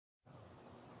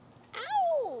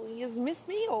miss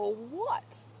me or what?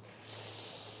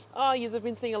 Oh, yes, I've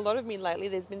been seeing a lot of me lately.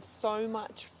 There's been so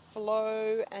much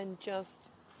flow and just,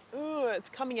 it's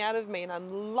coming out of me and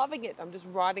I'm loving it. I'm just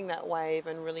riding that wave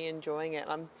and really enjoying it.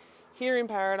 I'm here in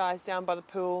paradise down by the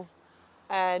pool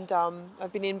and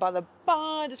I've been in by the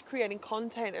bar just creating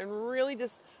content and really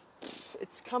just,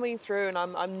 it's coming through and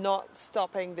I'm not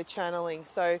stopping the channeling.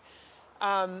 So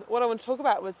what I want to talk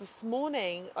about was this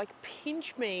morning, like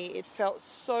pinch me, it felt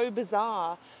so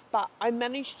bizarre, but I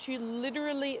managed to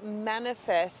literally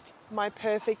manifest my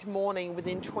perfect morning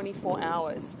within 24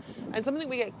 hours. And something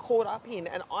we get caught up in,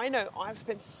 and I know I've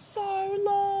spent so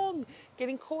long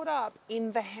getting caught up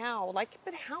in the how, like,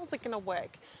 but how's it going to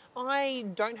work? I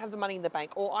don't have the money in the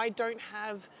bank, or I don't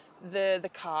have the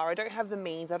car, I don't have the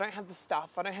means, I don't have the stuff,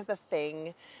 I don't have the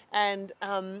thing, and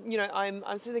I'm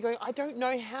sitting there going, I don't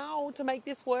know how to make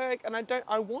this work, and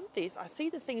I want this. I see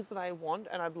the things that I want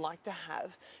and I'd like to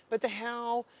have, but the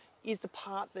how is the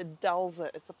part that dulls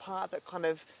it. It's the part that kind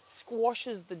of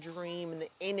squashes the dream and the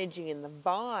energy and the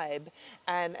vibe.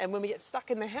 And when we get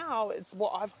stuck in the how, it's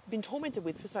what I've been tormented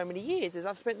with for so many years. Is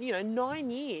I've spent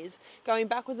 9 years going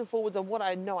backwards and forwards on what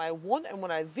I know I want and what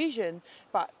I vision,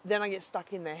 but then I get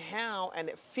stuck in the how and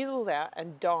it fizzles out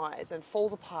and dies and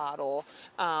falls apart or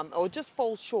just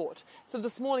falls short. So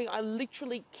this morning I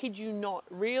literally, kid you not,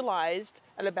 realized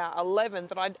at about 11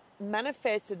 that I'd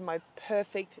manifested my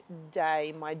perfect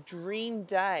day, my dream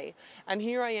day. And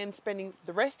here I am spending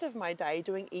the rest of my day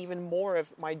doing even more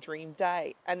of my dream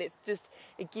day. And it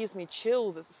gives me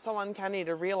chills. It's so uncanny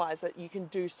to realize that you can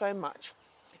do so much.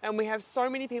 And we have so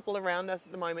many people around us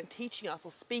at the moment teaching us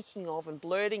or speaking of and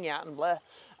blurting out and blah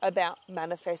about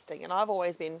manifesting. And I've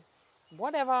always been,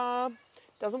 whatever,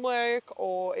 doesn't work,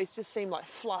 or it's just seemed like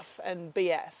fluff and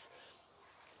BS.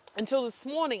 Until this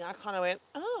morning, I kind of went,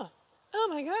 oh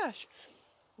my gosh,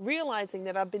 realizing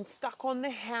that I've been stuck on the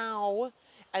how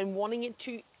and wanting it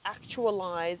to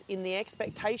actualize in the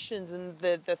expectations and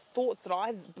the thoughts that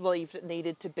I believed it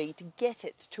needed to be to get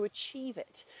it, to achieve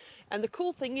it. And the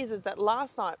cool thing is that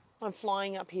last night I'm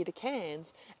flying up here to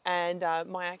Cairns and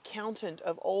my accountant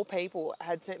of all people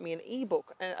had sent me an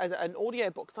ebook, an audio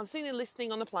book. So I'm sitting there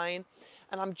listening on the plane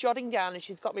and I'm jotting down, and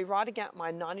she's got me writing out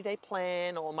my 90-day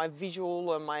plan or my visual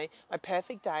or my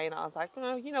perfect day. And I was like,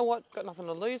 oh, you know what? Got nothing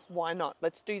to lose. Why not?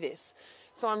 Let's do this.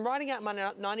 So I'm writing out my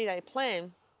 90-day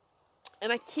plan,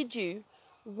 and I kid you,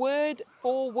 word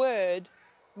for word,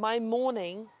 my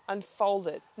morning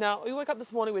unfolded. Now, we woke up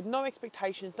this morning with no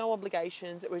expectations, no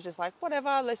obligations. It was just like,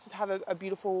 whatever, let's just have a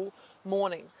beautiful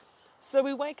morning. So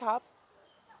we wake up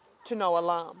to no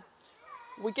alarm.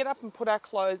 We get up and put our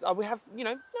clothes. We have,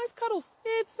 nice cuddles.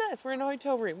 Yeah, it's nice. We're in a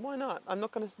hotel room. Why not? I'm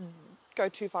not going to go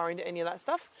too far into any of that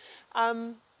stuff.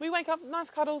 We wake up, nice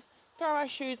cuddles, throw our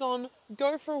shoes on,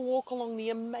 go for a walk along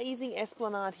the amazing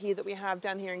esplanade here that we have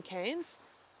down here in Cairns.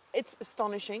 It's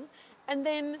astonishing. And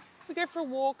then we go for a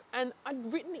walk, and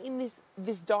I'd written in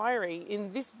this diary,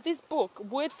 in this book,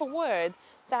 word for word,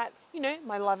 that,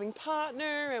 my loving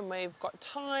partner, and we've got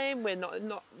time, we're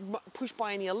not pushed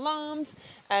by any alarms,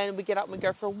 and we get up and we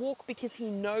go for a walk because he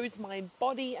knows my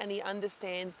body and he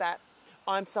understands that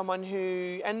I'm someone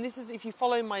who, and this is, if you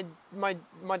follow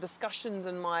my discussions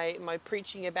and my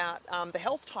preaching about the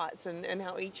health types and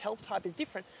how each health type is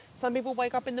different. Some people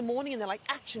wake up in the morning and they're like,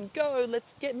 action, go,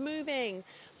 let's get moving.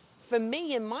 For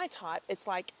me and my type, it's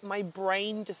like my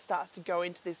brain just starts to go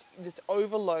into this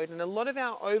overload, and a lot of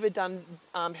our overdone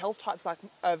health types, like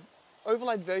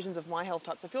overload versions of my health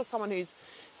types. I feel someone who's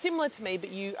similar to me, but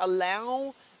you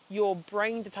allow your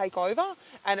brain to take over,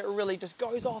 and it really just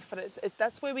goes off, and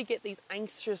that's where we get these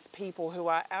anxious people who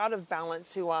are out of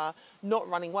balance, who are not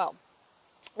running well,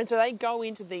 and so they go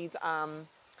into these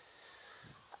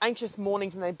anxious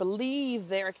mornings and they believe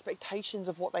their expectations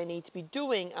of what they need to be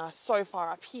doing are so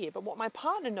far up here. But what my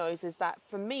partner knows is that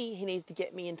for me, he needs to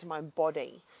get me into my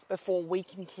body before we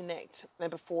can connect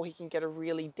and before he can get a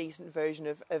really decent version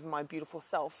of my beautiful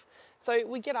self. So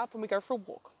we get up and we go for a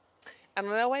walk. And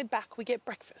on our way back, we get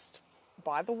breakfast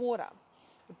by the water.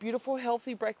 A beautiful,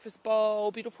 healthy breakfast bowl,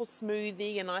 beautiful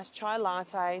smoothie, a nice chai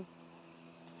latte.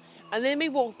 And then we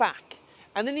walk back.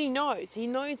 And then he knows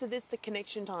that it's the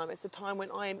connection time. It's the time when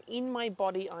I am in my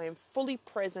body, I am fully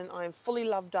present, I am fully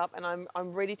loved up, and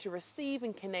I'm ready to receive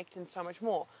and connect and so much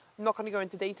more. I'm not going to go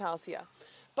into details here.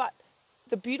 But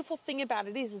the beautiful thing about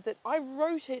it is that I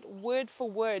wrote it word for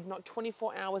word, not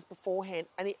 24 hours beforehand,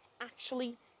 and it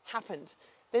actually happened.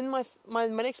 Then my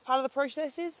next part of the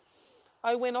process is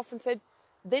I went off and said,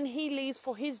 then he leaves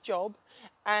for his job,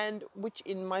 and which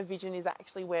in my vision is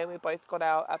actually where we both got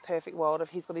our perfect world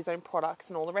of he's got his own products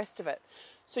and all the rest of it.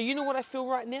 So you know what I feel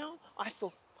right now? I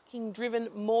feel fucking driven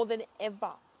more than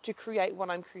ever. to create what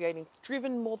I'm creating,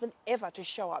 driven more than ever to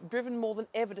show up, driven more than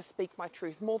ever to speak my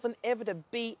truth, more than ever to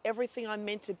be everything I'm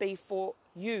meant to be for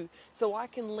you, so I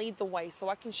can lead the way, so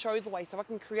I can show the way, so I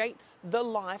can create the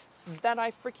life that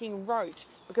I freaking wrote,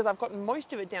 because I've gotten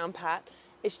most of it down pat.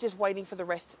 It's just waiting for the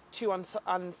rest to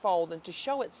unfold and to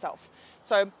show itself.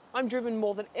 So I'm driven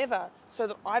more than ever so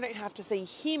that I don't have to see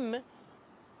him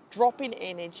drop in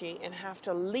energy and have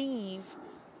to leave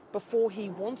before he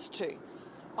wants to.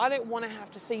 I don't want to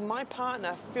have to see my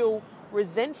partner feel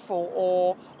resentful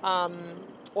or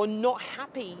not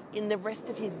happy in the rest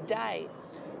of his day,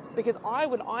 because I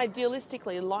would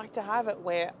idealistically like to have it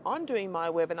where I'm doing my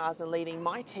webinars and leading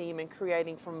my team and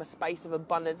creating from a space of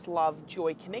abundance, love,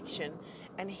 joy, connection,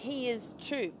 and he is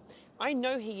too. I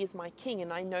know he is my king,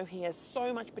 and I know he has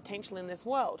so much potential in this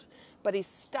world, but he's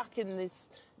stuck in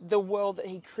the world that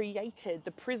he created,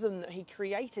 the prison that he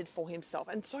created for himself,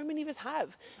 and so many of us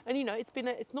have. And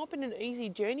it's not been an easy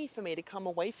journey for me to come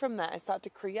away from that and start to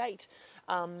create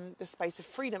the space of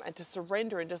freedom and to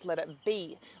surrender and just let it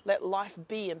be, let life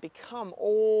be and become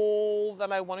all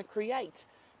that I want to create.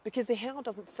 Because the how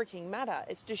doesn't freaking matter.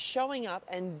 It's just showing up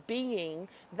and being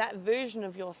that version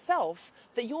of yourself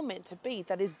that you're meant to be,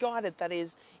 that is guided, that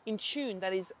is in tune,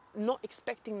 that is not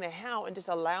expecting the how and just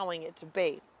allowing it to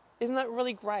be. Isn't that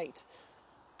really great?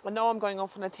 I know I'm going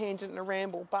off on a tangent and a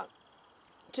ramble, but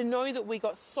to know that we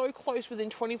got so close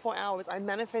within 24 hours, I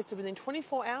manifested within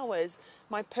 24 hours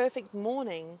my perfect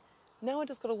morning. Now I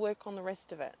just got to work on the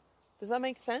rest of it. Does that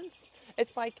make sense?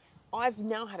 It's like I've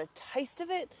now had a taste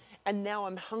of it, and now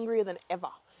I'm hungrier than ever.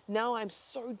 Now I'm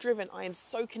so driven, I am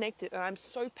so connected, and I'm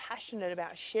so passionate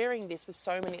about sharing this with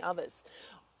so many others.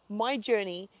 My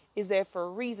journey is there for a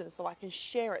reason, so I can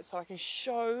share it, so I can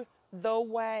show the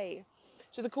way.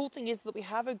 So the cool thing is that we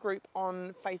have a group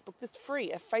on Facebook that's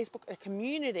free, a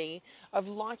community of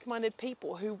like-minded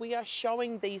people who we are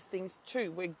showing these things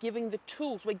to. We're giving the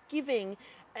tools, we're giving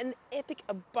an epic,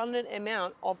 abundant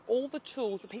amount of all the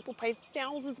tools that people pay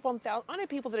thousands upon thousands. I know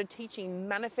people that are teaching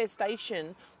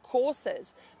manifestation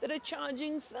courses that are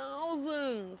charging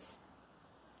thousands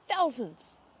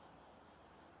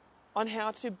on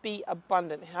how to be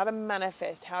abundant, how to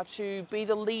manifest, how to be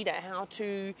the leader, how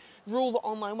to rule the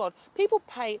online world. People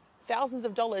pay thousands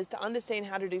of dollars to understand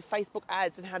how to do Facebook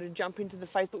ads and how to jump into the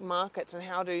Facebook markets and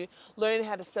how to learn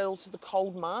how to sell to the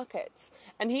cold markets.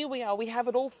 And here we are, we have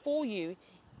it all for you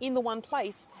in the one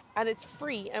place, and it's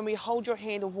free, and we hold your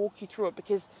hand and walk you through it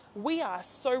because we are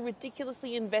so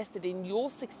ridiculously invested in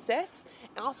your success.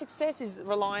 Our success is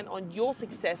reliant on your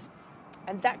success,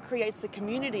 and that creates a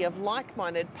community of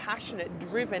like-minded, passionate,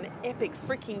 driven, epic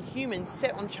freaking humans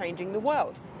set on changing the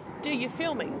world. Do you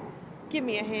feel me? Give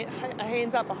me a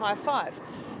hands up, a high five.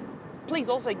 Please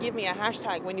also give me a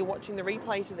hashtag when you're watching the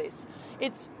replay to this.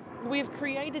 We've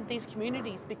created these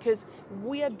communities because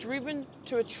we are driven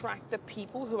to attract the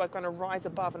people who are going to rise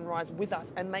above and rise with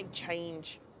us and make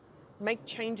change. Make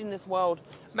change in this world.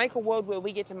 Make a world where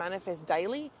we get to manifest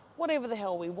daily whatever the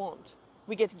hell we want.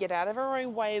 We get to get out of our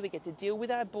own way. We get to deal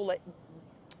with our bullet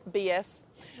BS,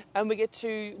 and we get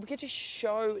to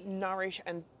show, nourish,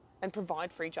 and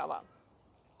provide for each other.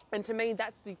 And to me,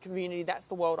 that's the community. That's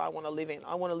the world I want to live in.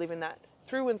 I want to live in that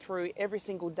through and through every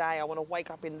single day. I want to wake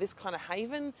up in this kind of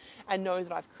haven and know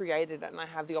that I've created it, and I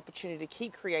have the opportunity to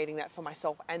keep creating that for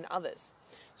myself and others.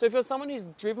 So if you're someone who's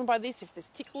driven by this, if this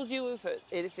tickles you,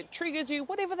 if it triggers you,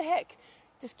 whatever the heck,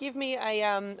 just give me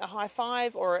a high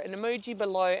five or an emoji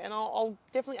below, and I'll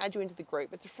definitely add you into the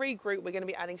group. It's a free group. We're going to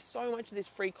be adding so much of this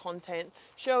free content,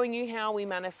 showing you how we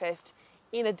manifest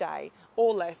in a day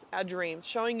or less our dreams,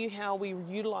 showing you how we're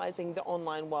utilizing the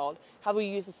online world, how we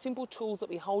use the simple tools that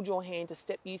we hold your hand to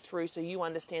step you through so you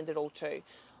understand it all too.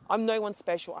 I'm no one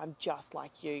special. I'm just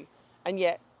like you. And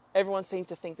yet everyone seems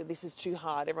to think that this is too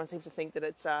hard. Everyone seems to think that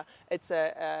it's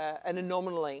an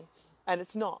anomaly, and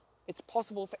it's not. It's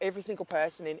possible for every single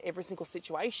person in every single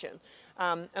situation.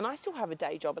 And I still have a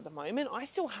day job at the moment. I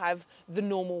still have the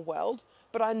normal world,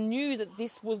 but I knew that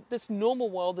this normal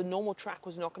world, the normal track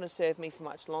was not going to serve me for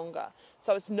much longer.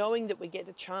 So it's knowing that we get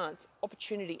the chance,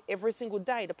 opportunity every single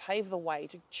day to pave the way,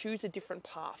 to choose a different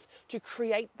path, to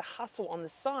create the hustle on the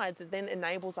side that then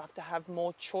enables us to have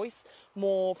more choice,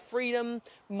 more freedom,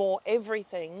 more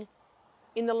everything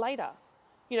in the later.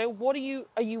 You know,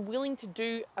 are you willing to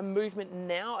do a movement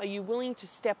now? Are you willing to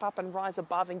step up and rise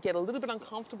above and get a little bit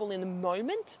uncomfortable in the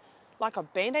moment? Like a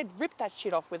Band-Aid, rip that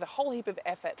shit off with a whole heap of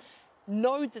effort.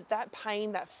 Know that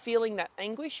pain, that feeling, that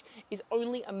anguish is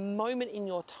only a moment in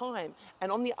your time.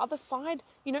 And on the other side,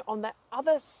 you know, on that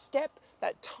other step,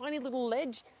 that tiny little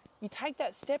ledge, you take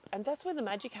that step, and that's where the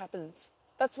magic happens.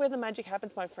 That's where the magic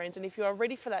happens, my friends. And if you are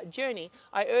ready for that journey,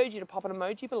 I urge you to pop an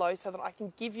emoji below so that I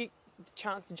can give you the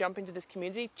chance to jump into this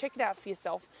community. Check it out for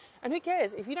yourself. And who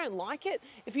cares? If you don't like it,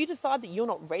 if you decide that you're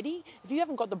not ready, if you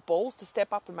haven't got the balls to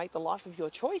step up and make the life of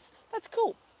your choice, that's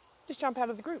cool. Just jump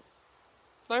out of the group.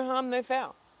 No harm, no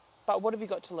foul. But what have you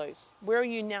got to lose? Where are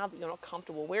you now that you're not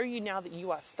comfortable? Where are you now that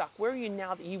you are stuck? Where are you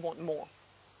now that you want more?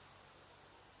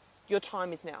 Your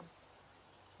time is now.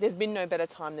 There's been no better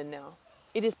time than now.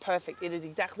 It is perfect. It is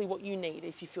exactly what you need.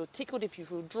 If you feel tickled, if you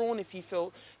feel drawn, if you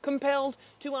feel compelled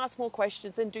to ask more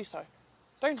questions, then do so.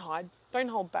 Don't hide. Don't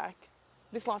hold back.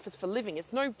 This life is for living.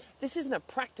 This isn't a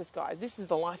practice, guys. This is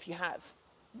the life you have.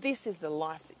 This is the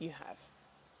life that you have.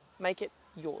 Make it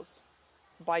yours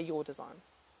by your design.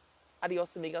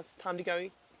 Adios, amigos. Time to go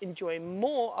enjoy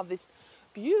more of this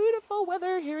beautiful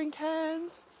weather here in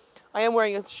Cairns. I am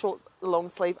wearing a short, long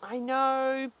sleeve. I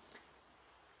know.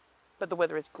 But the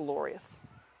weather is glorious.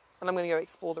 And I'm going to go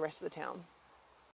explore the rest of the town.